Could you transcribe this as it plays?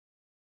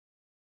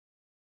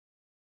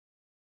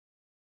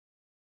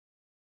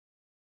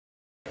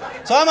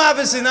So I'm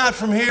obviously not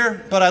from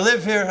here, but I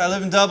live here. I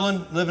live in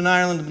Dublin, live in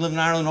Ireland. I've lived in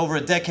Ireland over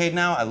a decade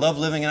now. I love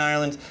living in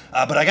Ireland.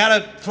 But I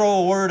gotta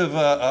throw a word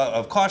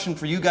of caution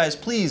for you guys.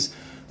 Please,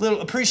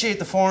 appreciate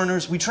the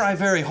foreigners. We try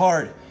very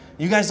hard.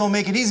 You guys don't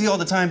make it easy all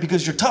the time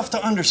because you're tough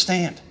to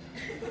understand.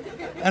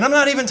 And I'm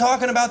not even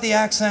talking about the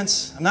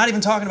accents. I'm not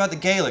even talking about the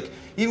Gaelic.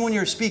 Even when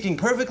you're speaking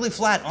perfectly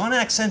flat,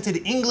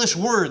 unaccented English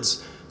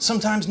words,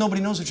 sometimes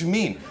nobody knows what you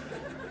mean.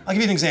 I'll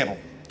give you an example.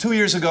 2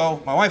 years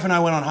ago, my wife and I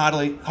went on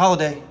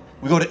holiday.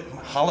 We go to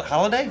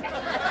holiday?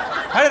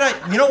 How did I?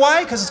 You know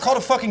why? Because it's called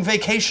a fucking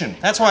vacation.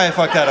 That's why I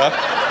fucked that up.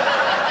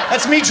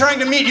 That's me trying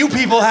to meet you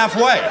people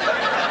halfway.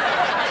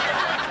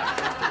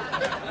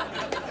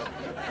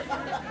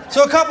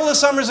 So a couple of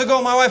summers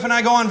ago, my wife and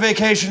I go on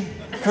vacation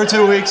for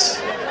 2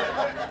 weeks.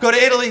 Go to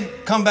Italy,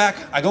 come back,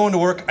 I go into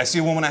work, I see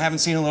a woman I haven't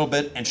seen in a little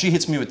bit, and she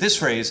hits me with this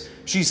phrase.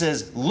 She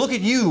says, "Look at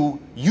you,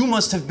 you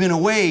must have been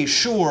away,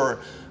 sure,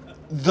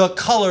 the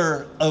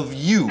color of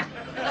you."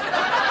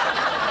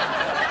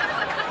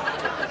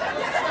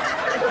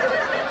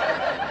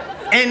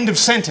 End of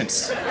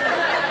sentence.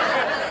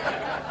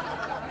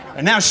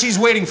 And now she's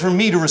waiting for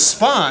me to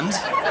respond,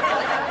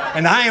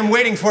 and I am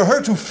waiting for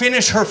her to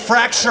finish her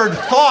fractured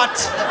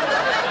thought,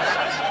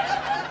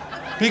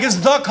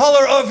 because the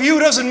color of you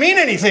doesn't mean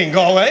anything,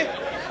 Galway.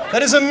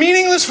 That is a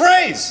meaningless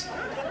phrase.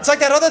 It's like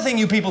that other thing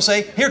you people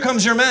say, "Here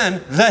comes your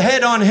man, the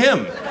head on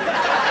him."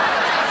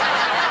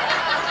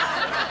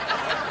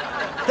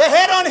 The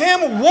head on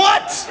him,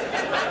 what?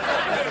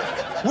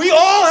 We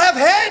all have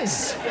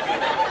heads.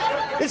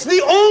 It's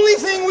the only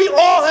thing we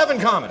all have in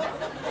common.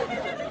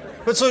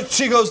 But so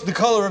she goes, "The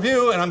color of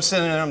you," and I'm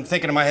sitting there, I'm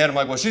thinking in my head, I'm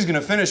like, well, she's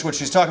gonna finish what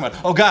she's talking about.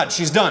 Oh God,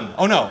 she's done.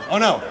 Oh no, oh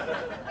no.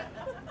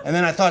 And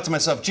then I thought to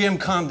myself, Jim,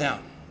 calm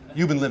down.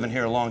 You've been living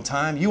here a long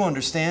time. You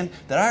understand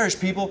that Irish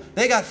people,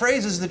 they got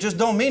phrases that just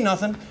don't mean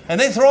nothing, and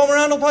they throw them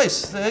around the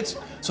place.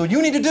 So what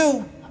you need to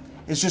do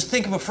is just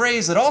think of a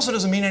phrase that also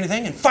doesn't mean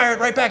anything and fire it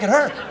right back at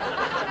her.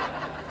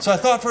 So I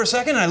thought for a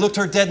second, and I looked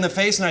her dead in the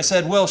face, and I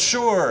said, "Well,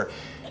 sure,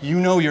 you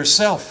know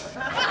yourself."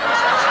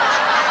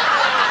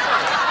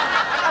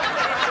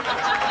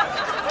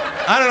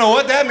 I don't know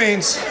what that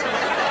means.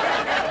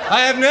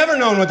 I have never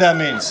known what that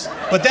means.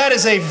 But that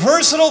is a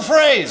versatile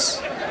phrase.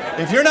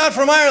 If you're not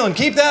from Ireland,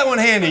 keep that one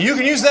handy. You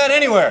can use that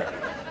anywhere.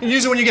 You can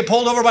use it when you get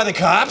pulled over by the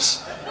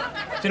cops.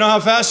 Do you know how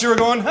fast you were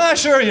going? Ah,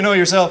 sure, you know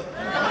yourself.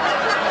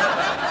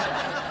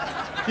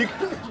 You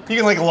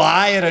can like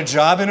lie at a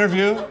job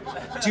interview.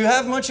 Do you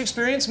have much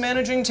experience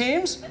managing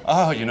teams?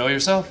 Oh, you know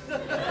yourself.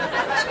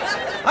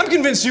 I'm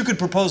convinced you could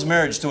propose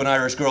marriage to an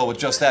Irish girl with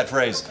just that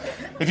phrase.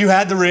 If you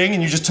had the ring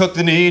and you just took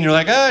the knee and you're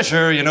like, ah,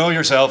 sure, you know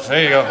yourself.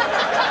 There you go.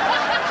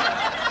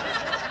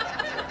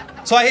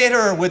 So I hit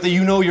her with the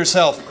 "you know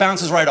yourself,"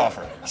 bounces right off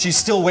her. She's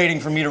still waiting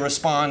for me to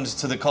respond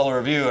to "the color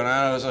of you," and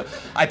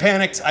I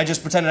panicked. I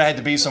just pretended I had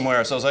to be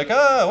somewhere. So I was like,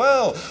 "Oh,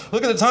 well,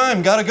 look at the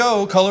time, gotta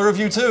go, color of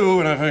you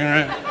too." And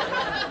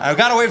I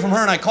got away from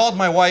her and I called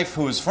my wife,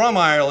 who is from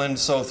Ireland,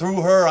 so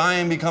through her I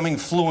am becoming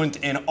fluent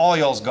in all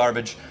y'all's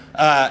garbage.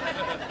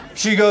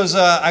 She goes,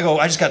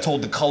 I just got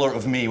told "the color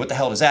of me." What the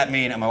hell does that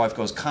mean? And my wife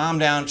goes, "Calm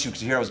down." She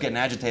could hear I was getting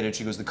agitated.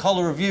 She goes, "The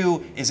color of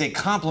you is a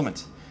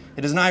compliment.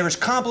 It is an Irish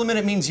compliment.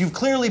 It means you've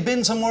clearly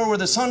been somewhere where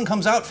the sun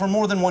comes out for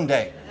more than one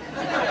day."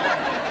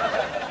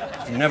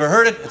 If you've never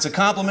heard it, it's a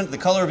compliment. The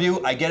color of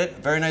you, I get it.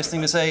 Very nice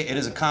thing to say. It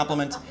is a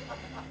compliment.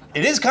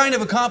 It is kind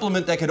of a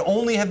compliment that could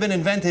only have been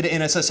invented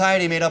in a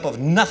society made up of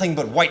nothing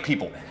but white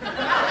people.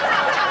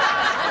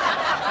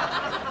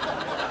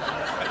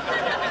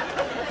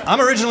 I'm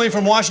originally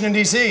from Washington,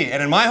 D.C.,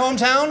 and in my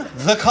hometown,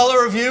 the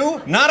color of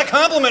you, not a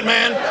compliment,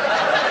 man.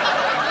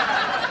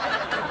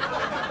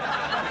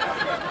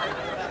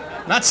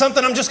 Not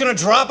something I'm just gonna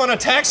drop on a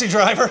taxi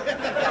driver.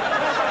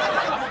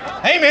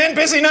 "Hey man,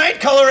 busy night,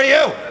 color of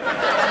you."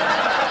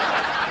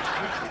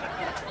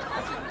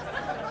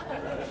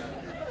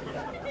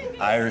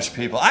 Irish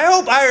people. I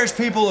hope Irish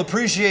people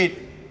appreciate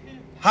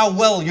how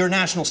well your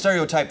national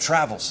stereotype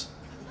travels.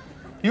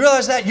 You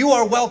realize that you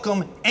are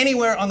welcome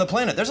anywhere on the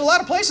planet. There's a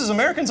lot of places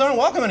Americans aren't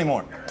welcome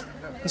anymore.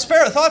 And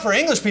spare a thought for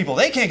English people.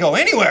 They can't go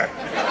anywhere.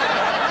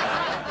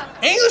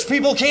 English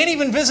people can't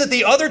even visit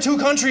the other two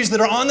countries that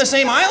are on the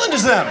same island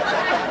as them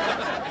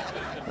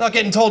without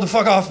getting told to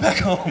fuck off back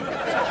home.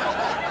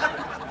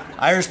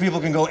 Irish people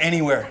can go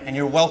anywhere, and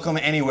you're welcome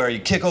anywhere. You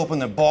kick open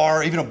the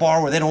bar, even a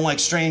bar where they don't like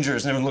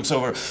strangers, and everyone looks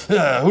over,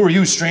 "Who are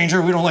you,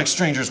 stranger? We don't like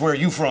strangers. Where are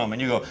you from?"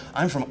 And you go,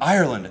 "I'm from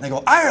Ireland." And they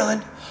go,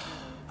 "Ireland?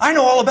 I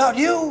know all about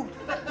you.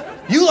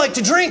 You like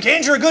to drink,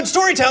 and you're a good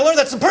storyteller.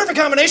 That's the perfect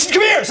combination.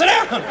 Come here, sit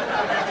down."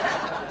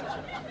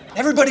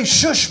 Everybody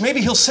shush,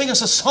 maybe he'll sing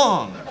us a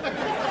song.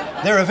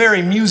 They're a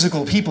very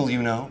musical people,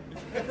 you know.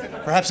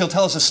 Perhaps he'll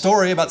tell us a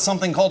story about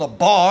something called a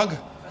bog,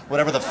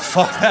 whatever the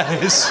fuck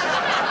that is.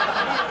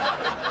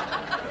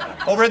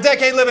 Over a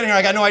decade living here,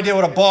 I got no idea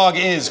what a bog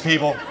is,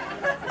 people.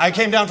 I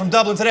came down from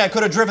Dublin today, I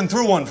could have driven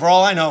through one for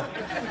all I know.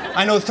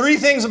 I know 3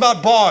 things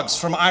about bogs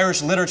from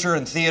Irish literature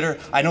and theater.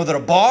 I know that a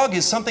bog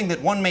is something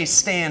that one may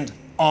stand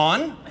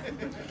on.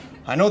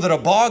 I know that a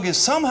bog is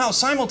somehow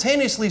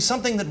simultaneously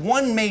something that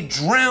one may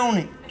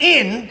drown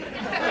in.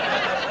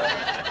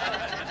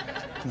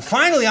 And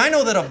finally, I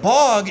know that a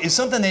bog is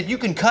something that you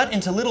can cut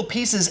into little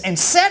pieces and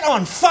set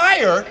on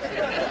fire.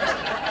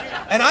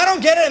 And I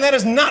don't get it, and that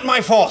is not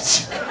my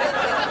fault.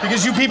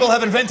 Because you people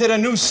have invented a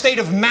new state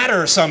of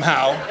matter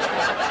somehow.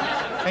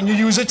 And you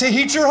use it to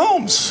heat your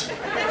homes.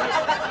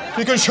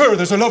 Because sure,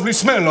 there's a lovely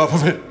smell off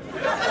of it.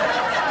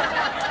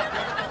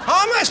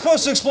 How am I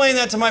supposed to explain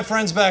that to my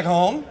friends back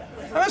home?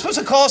 Am I supposed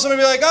to call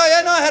somebody and be like, oh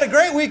yeah, no, I had a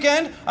great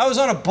weekend. I was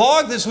on a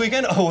bog this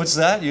weekend. Oh, what's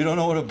that? You don't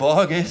know what a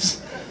bog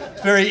is?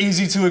 It's very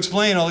easy to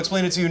explain. I'll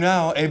explain it to you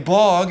now. A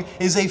bog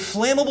is a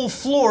flammable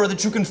floor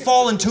that you can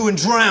fall into and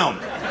drown.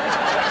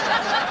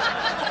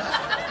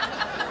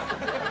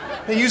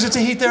 They use it to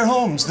heat their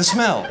homes, the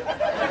smell.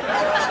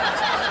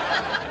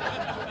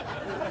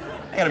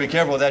 I gotta be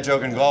careful with that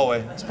joke in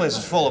Galway. This place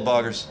is full of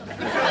boggers.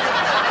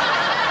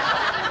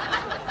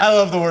 I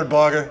love the word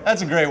bogger.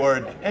 That's a great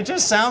word. It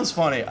just sounds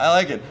funny. I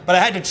like it. But I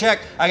had to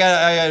check. I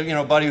got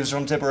a buddy who's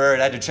from Tipperary.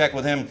 I had to check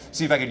with him,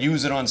 see if I could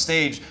use it on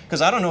stage,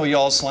 because I don't know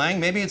y'all's slang.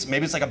 Maybe it's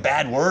like a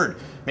bad word.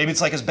 Maybe it's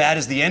like as bad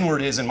as the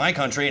N-word is in my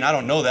country, and I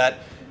don't know that.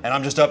 And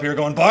I'm just up here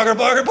going, bogger,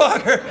 bogger,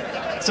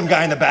 bogger. Some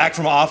guy in the back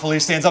from Awfully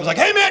stands up and is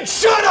like, hey man,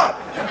 shut up!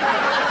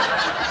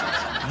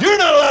 You're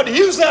not allowed to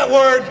use that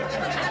word.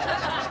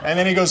 And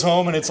then he goes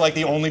home and it's like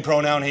the only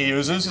pronoun he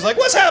uses. He's like,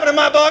 what's happening,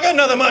 my bogger?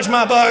 Nothing much,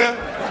 my bogger.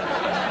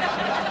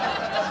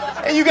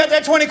 Hey, you got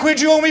that 20 quid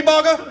you owe me,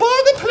 bogger?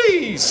 Bogger,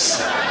 please.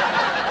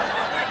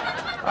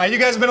 All right, you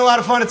guys have been a lot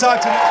of fun to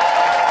talk to me.